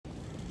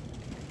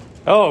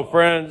Hello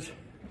friends,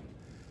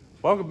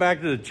 welcome back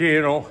to the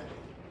channel.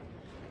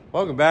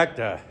 Welcome back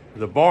to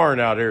the barn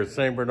out here at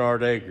St.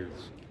 Bernard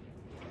Acres.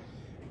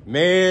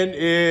 Man,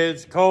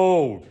 it's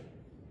cold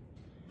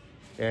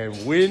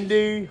and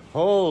windy.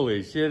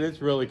 Holy shit,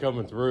 it's really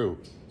coming through.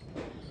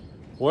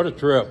 What a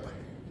trip.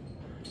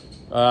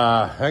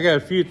 I got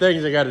a few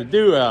things I got to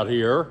do out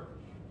here.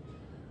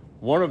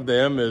 One of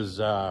them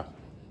is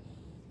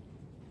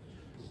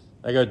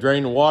I got to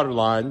drain the water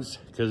lines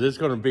because it's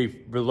going to be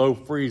below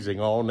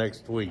freezing all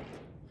next week.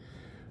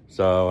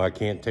 So I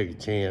can't take a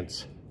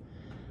chance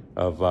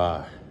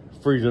of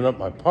freezing up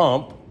my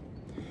pump.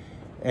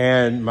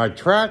 And my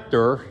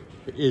tractor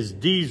is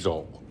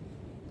diesel.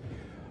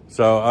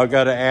 So I've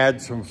got to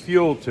add some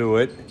fuel to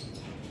it.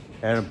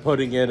 And I'm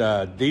putting in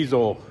a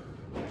diesel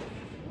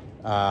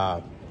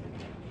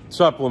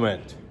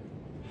supplement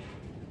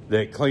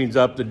that cleans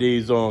up the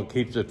diesel and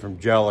keeps it from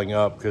gelling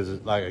up, because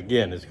it's like,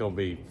 again, it's going to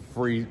be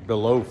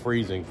below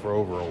freezing for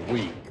over a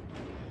week.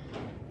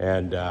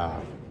 And you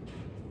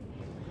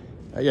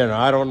know,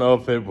 I don't know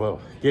if it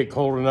will get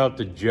cold enough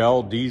to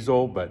gel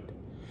diesel, but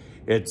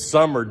it's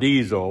summer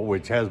diesel,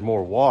 which has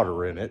more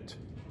water in it.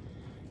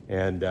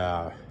 And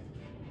I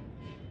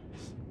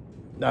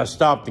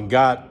stopped and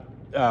got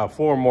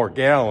 4 more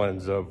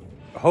gallons of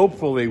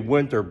hopefully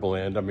winter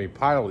blend. I mean,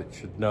 Pilot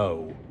should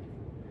know.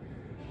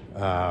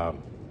 But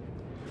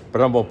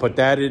I'm gonna put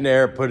that in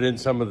there, put in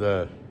some of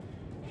the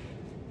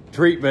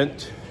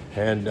treatment,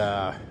 and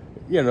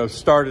you know,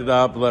 start it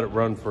up, let it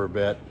run for a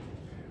bit,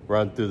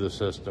 run through the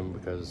system,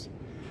 because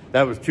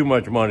that was too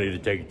much money to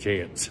take a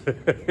chance,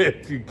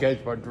 if you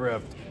catch my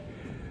drift.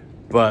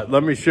 But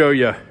let me show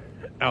you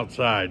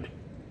outside.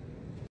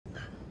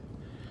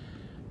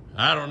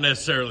 I don't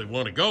necessarily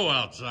want to go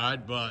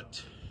outside,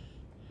 but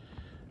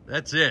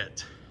that's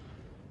it.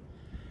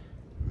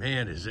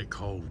 Man, is it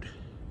cold.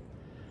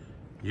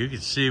 You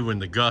can see when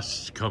the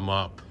gusts come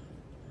up,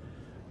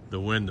 the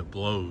wind that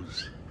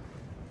blows.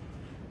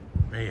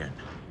 Man.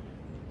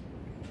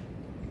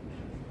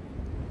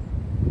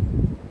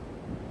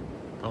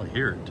 I'll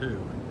hear it too.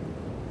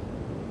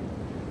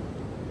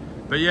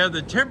 But yeah,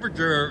 the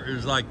temperature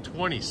is like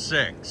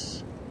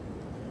 26.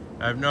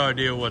 I have no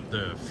idea what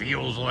the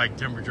feels like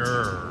temperature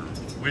or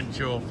wind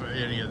chill,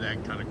 any of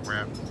that kind of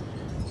crap.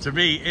 To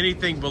me,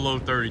 anything below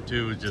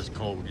 32 is just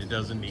cold. It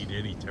doesn't need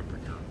any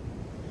temperature.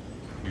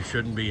 You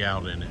shouldn't be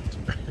out in it.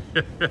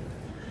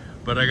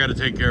 But I got to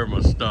take care of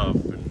my stuff.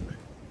 And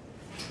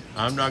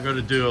I'm not going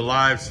to do a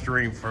live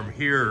stream from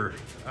here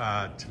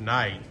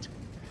tonight.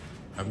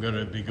 I'm going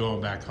to be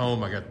going back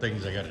home. I got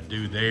things I got to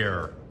do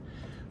there.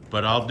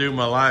 But I'll do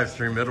my live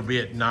stream. It'll be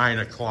at 9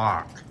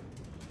 o'clock.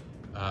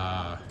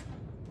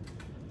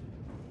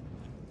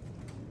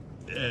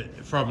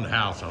 From the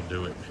house, I'll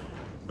do it.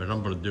 But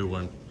I'm going to do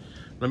one.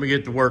 Let me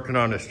get to working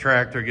on this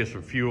tractor, get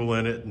some fuel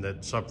in it and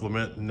that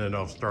supplement, and then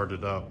I'll start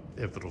it up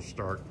if it'll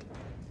start.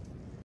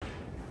 All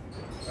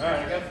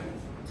right, I got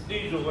some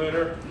diesel in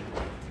her.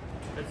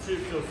 Let's see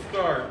if she'll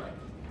start.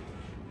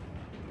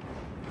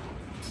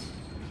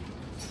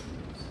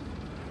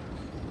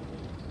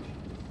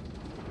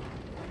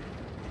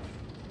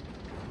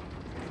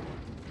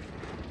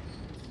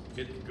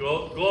 Get the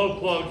glow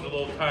plugs a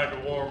little time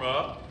to warm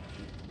up.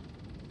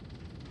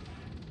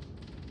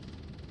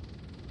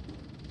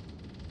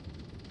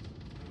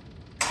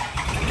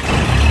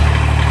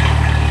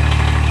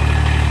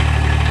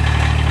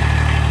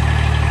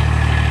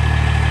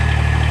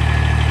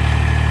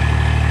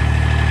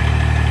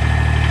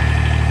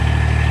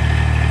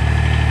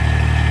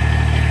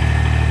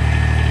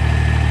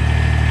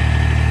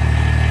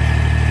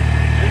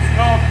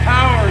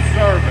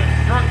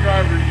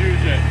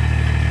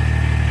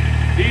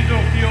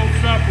 Diesel fuel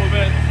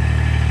supplement.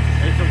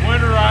 It's a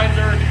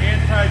winterizer and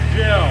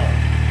anti-gel.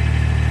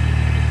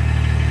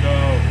 So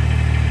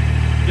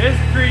this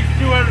treats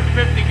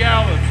 250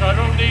 gallons, so I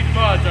don't need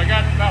much. I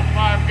got about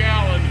 5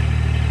 gallons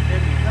in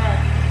the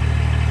tractor.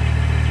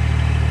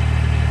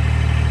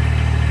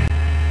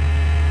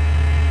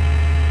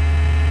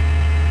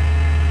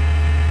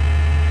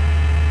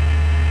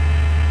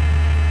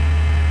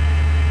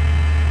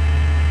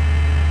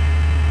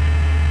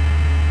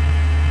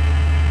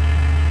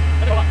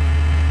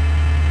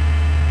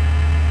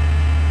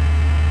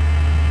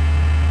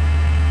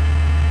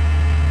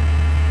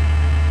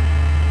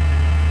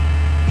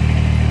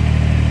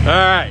 All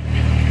right,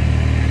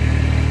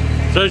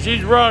 so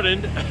she's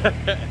running.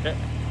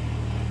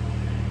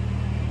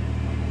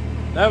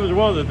 That was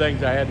one of the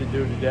things I had to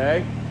do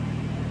today.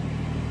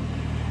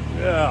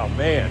 Oh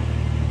man.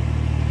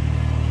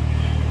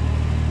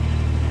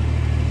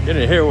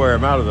 Getting here where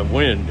I'm out of the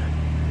wind.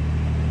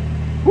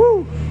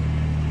 Woo!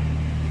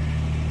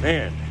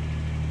 Man,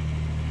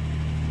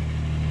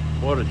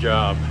 what a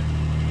job.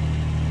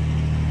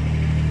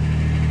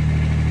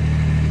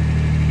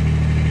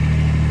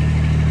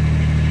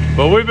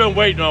 But we've been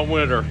waiting on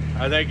winter.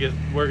 I think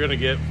we're gonna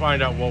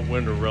find out what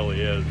winter really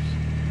is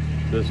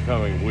this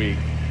coming week.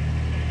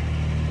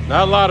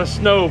 Not a lot of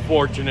snow,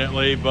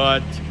 fortunately,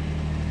 but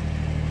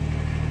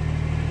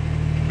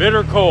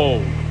bitter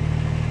cold.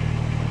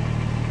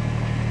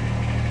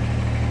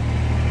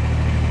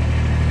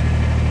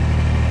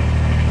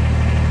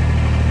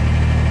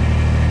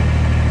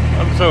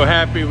 so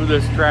happy with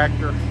this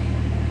tractor.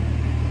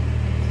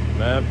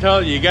 Man, I'm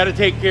telling you, you got to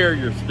take care of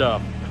your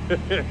stuff.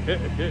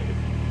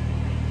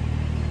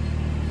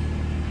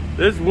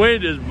 This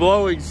wind is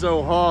blowing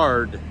so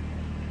hard.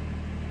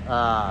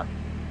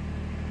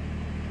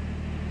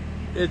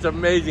 It's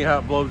amazing how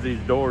it blows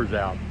these doors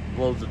out. It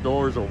blows the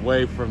doors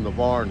away from the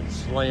barn and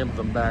slams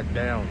them back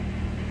down.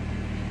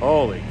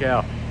 Holy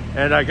cow.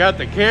 And I got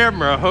the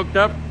camera hooked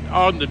up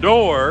on the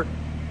door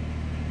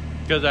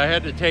because I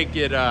had to take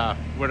it,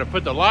 when I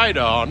put the light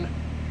on,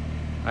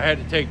 I had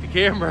to take the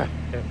camera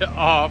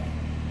off.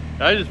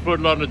 I just put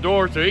it on the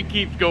door so it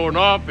keeps going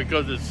off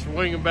because it's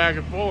swinging back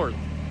and forth.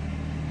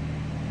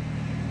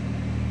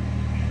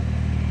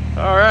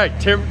 All right,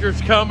 temperature's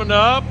coming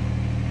up.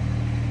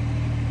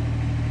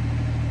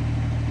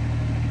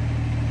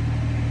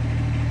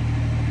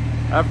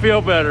 I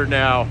feel better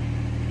now,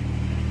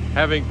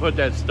 having put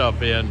that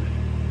stuff in.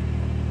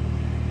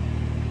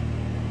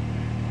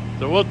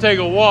 So we'll take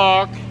a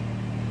walk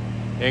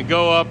and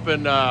go up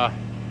and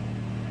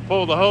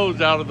pull the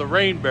hose out of the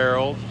rain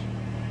barrels,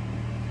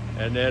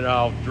 and then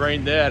I'll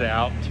drain that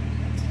out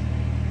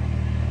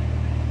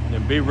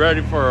and be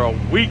ready for a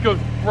week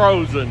of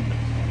frozen.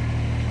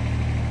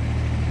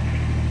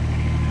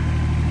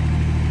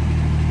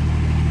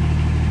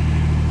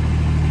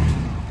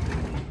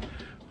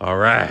 All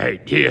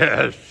right,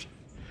 yes.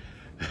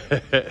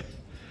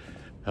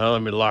 Now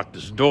let me lock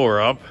this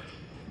door up.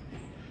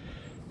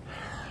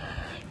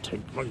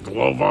 Take my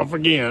glove off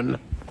again.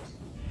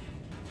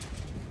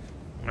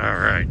 All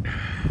right,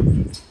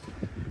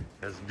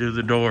 let's do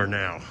the door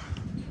now.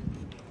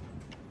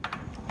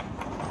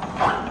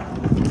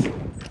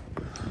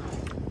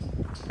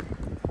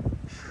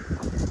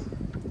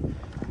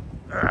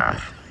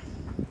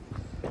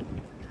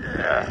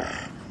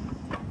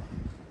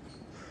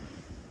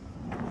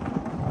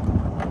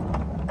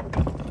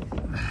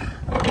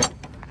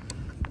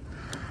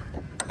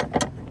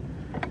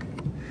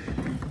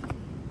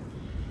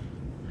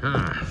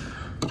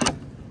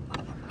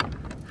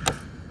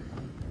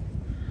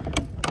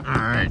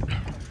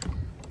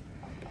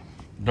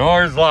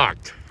 Door's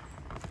locked.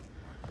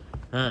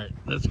 All right,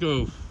 let's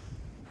go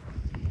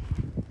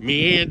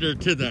meander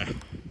to the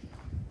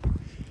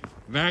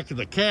back of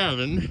the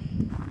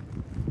cabin,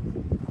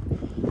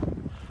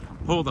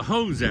 pull the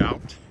hose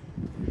out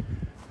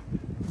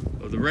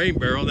of the rain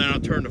barrel, then I'll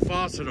turn the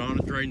faucet on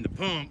and drain the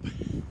pump.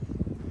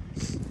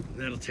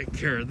 That'll take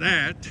care of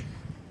that.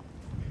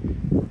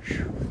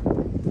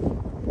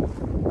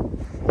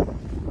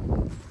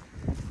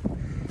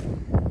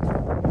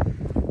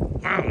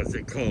 Wow, is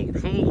it cold?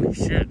 Holy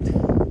shit.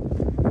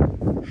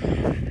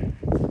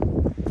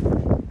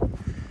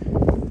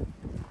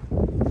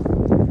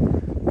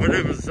 But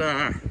it was,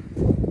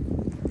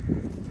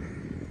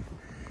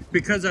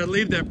 because I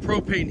leave that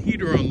propane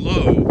heater on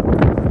low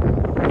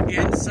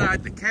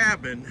inside the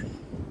cabin,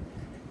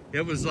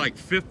 it was like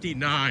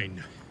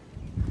 59.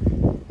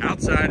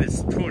 Outside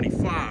it's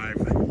 25.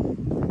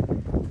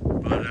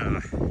 But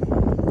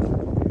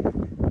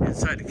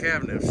inside the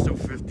cabin it was still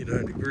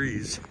 59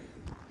 degrees.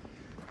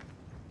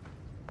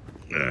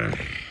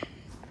 Okay,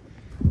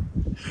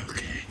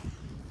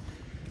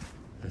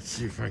 let's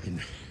see if I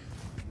can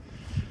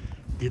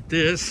get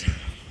this,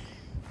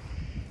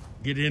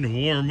 get in and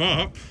warm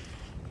up.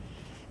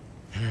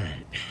 All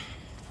right.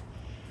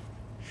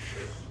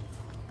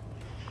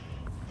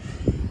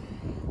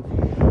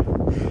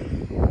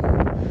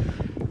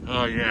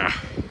 Oh yeah,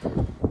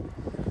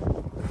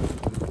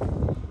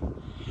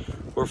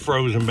 we're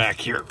frozen back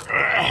here.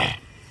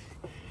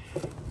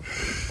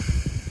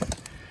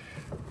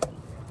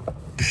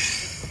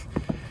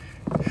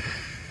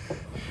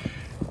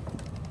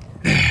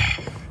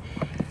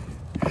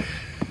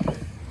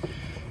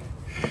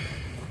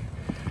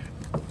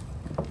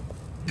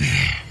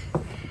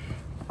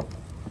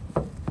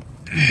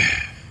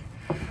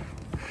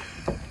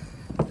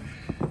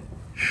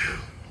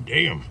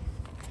 Damn.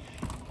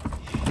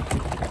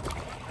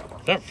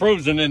 Not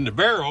frozen in the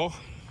barrel.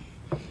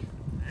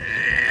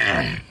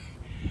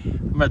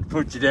 I'm about to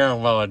put you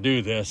down while I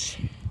do this,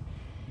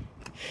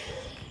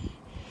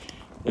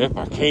 if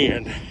I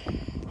can.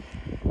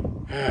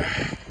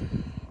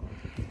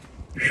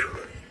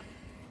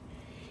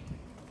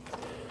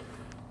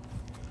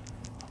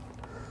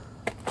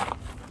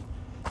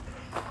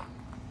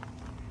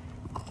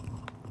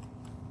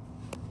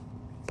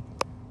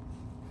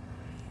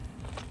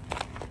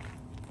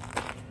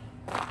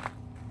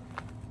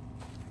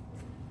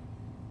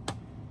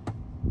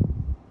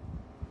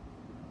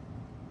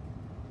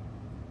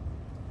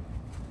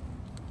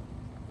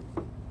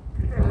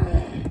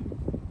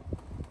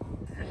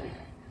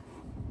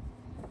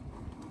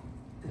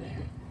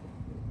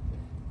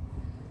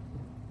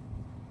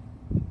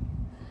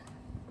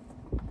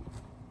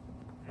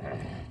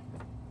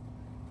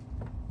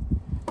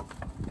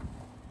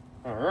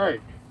 All right.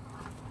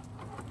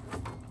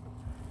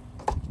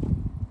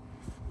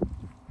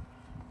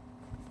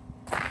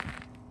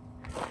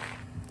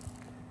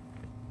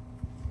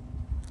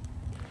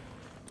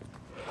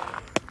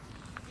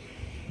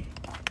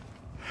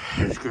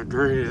 Let's go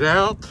drain it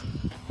out.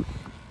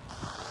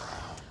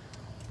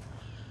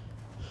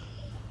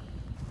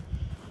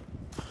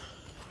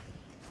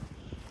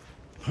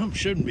 pump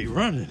shouldn't be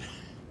running.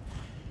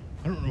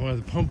 I don't know why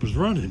the pump is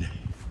running.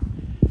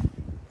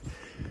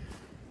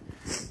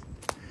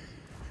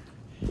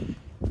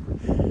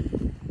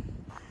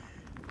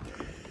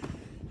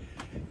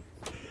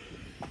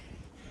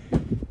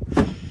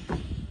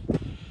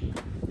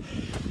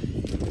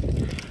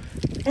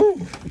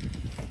 Ooh.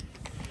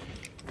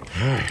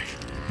 All right,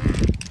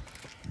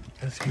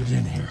 let's get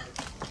in here.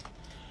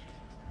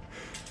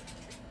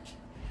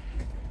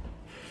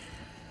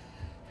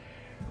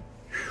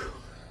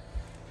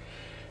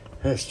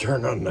 Let's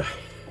turn on the,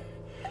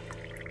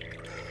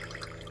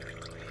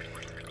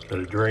 let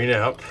it drain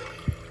out.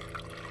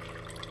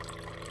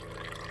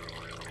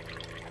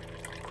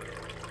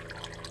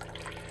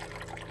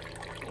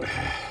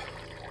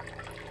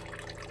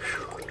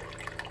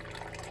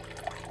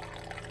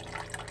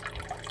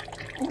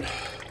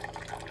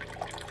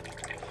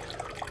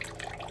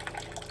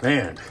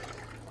 Man.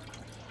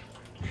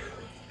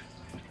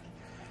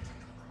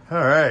 All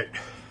right.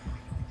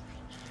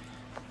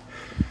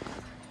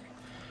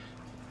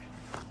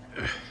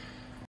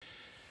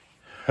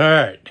 All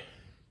right.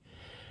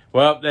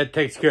 Well, that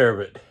takes care of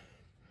it.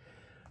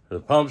 The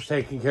pump's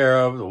taken care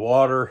of, the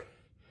water,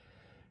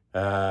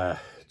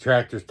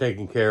 tractor's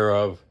taken care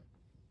of.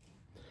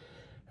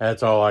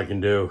 That's all I can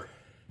do.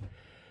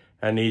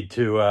 I need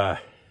to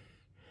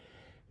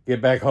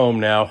get back home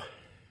now.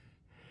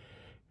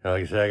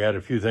 Like I said, I got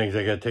a few things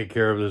I got to take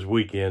care of this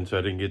weekend, so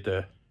I didn't get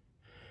to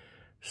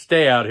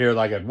stay out here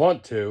like I'd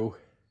want to.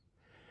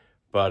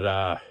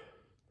 But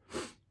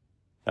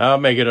I'll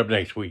make it up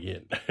next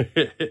weekend.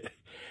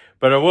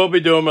 But I will be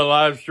doing my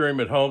live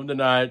stream at home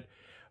tonight,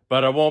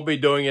 but I won't be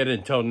doing it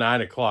until 9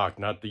 o'clock,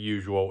 not the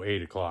usual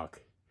 8 o'clock.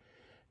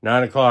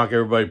 9 o'clock,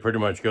 everybody pretty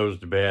much goes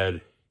to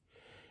bed.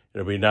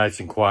 It'll be nice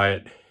and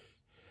quiet,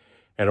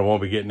 and I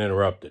won't be getting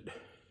interrupted.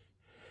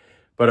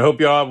 But I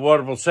hope y'all have a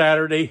wonderful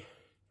Saturday,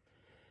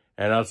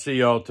 and I'll see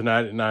y'all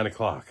tonight at 9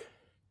 o'clock.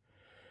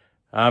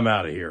 I'm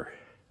out of here.